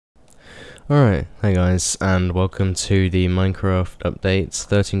Alright, hey guys, and welcome to the Minecraft updates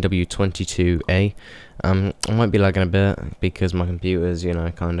 13W22A. I might be lagging a bit because my computer's,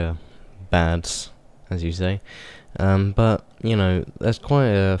 kinda bad, as you say. But, there's quite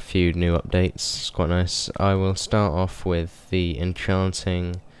a few new updates, it's quite nice. I will start off with the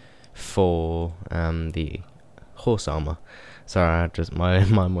enchanting for the horse armor. Sorry, my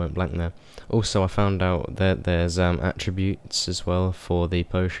mind went blank there. Also, I found out that there's attributes as well for the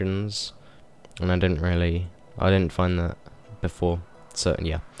potions. And I didn't find that before, so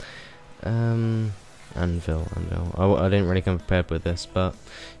yeah. Anvil. I didn't really come prepared with this, but,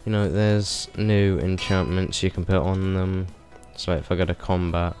 there's new enchantments you can put on them. So if I go to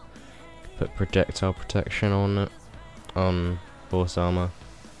combat, put projectile protection on it, on horse armor,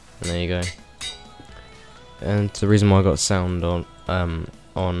 and there you go. And the reason why I got sound on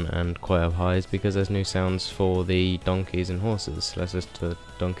and quite up high is because there's new sounds for the donkeys and horses. Let's listen to the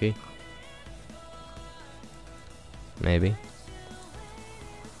donkey. Maybe.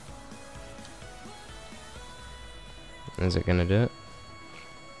 Is it gonna do it?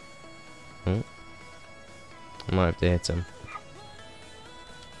 Oh. I might have to hit him.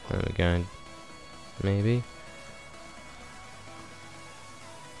 There we go. Maybe.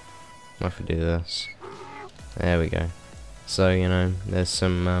 Might have to do this. There we go. So, there's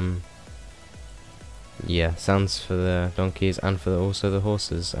some yeah, sounds for the donkeys and for also the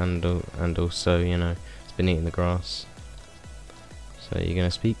horses, and also, it's been eating the grass. So you're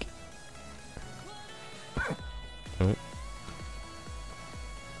gonna speak? Oh.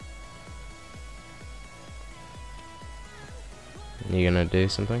 You're gonna do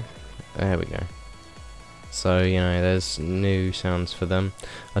something? There we go. So there's new sounds for them.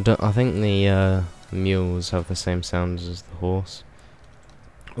 I think the mules have the same sounds as the horse.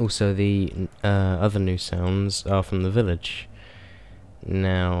 Also, the other new sounds are from the village.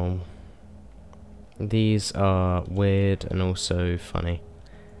 Now, these are weird and also funny.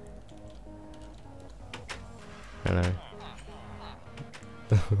 Hello.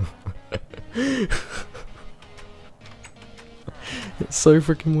 It's so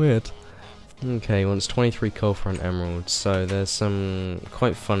freaking weird. Okay, well, it's 23 coal for an emerald, so there's some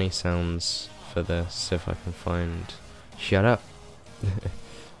quite funny sounds for this if I can find. Shut up.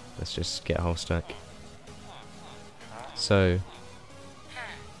 Let's just get a whole stack. So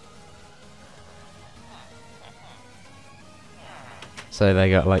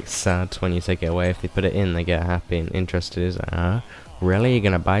they got like sad when you take it away. If they put it in, they get happy and interested. Is really? You're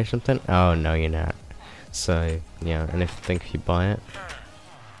gonna buy something? Oh no, you're not. So yeah, and if you buy it,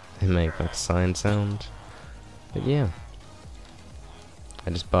 they make like a sign sound. But yeah, I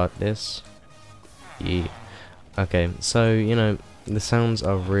just bought this. Yeah. Okay, so the sounds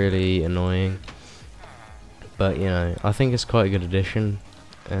are really annoying, but I think it's quite a good addition,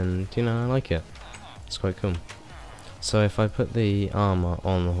 and I like it. It's quite cool. So if I put the armor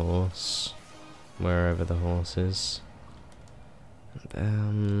on the horse, wherever the horse is,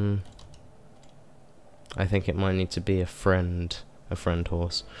 I think it might need to be a friend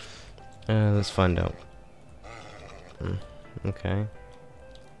horse. Let's find out. Okay.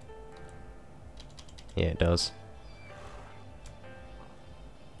 Yeah, it does.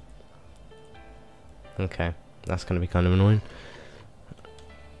 Okay, that's gonna be kind of annoying.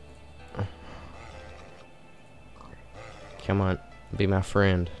 Come on, be my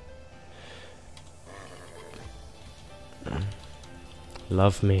friend.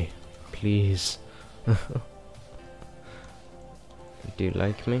 Love me, please. Do you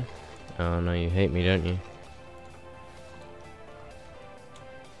like me? Oh no, you hate me, don't you?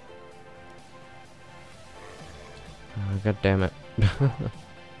 Oh, God damn it.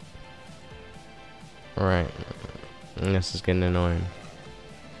 Right, this is getting annoying.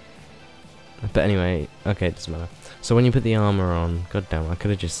 But anyway, okay, it doesn't matter. So when you put the armor on, god damn, I could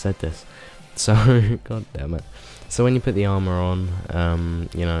have just said this. So, god damn it. So when you put the armor on,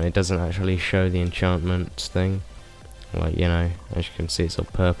 it doesn't actually show the enchantment thing. Like, as you can see, it's all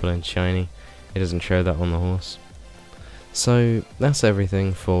purple and shiny. It doesn't show that on the horse. So that's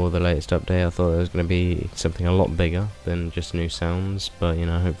everything for the latest update. I thought it was going to be something a lot bigger than just new sounds, but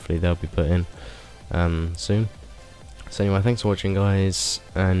hopefully they'll be put in soon. So anyway, thanks for watching, guys,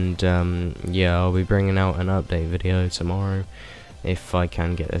 and yeah, I'll be bringing out an update video tomorrow if I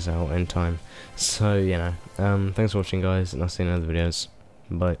can get this out in time. So thanks for watching, guys, and I'll see you in other videos.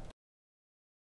 Bye.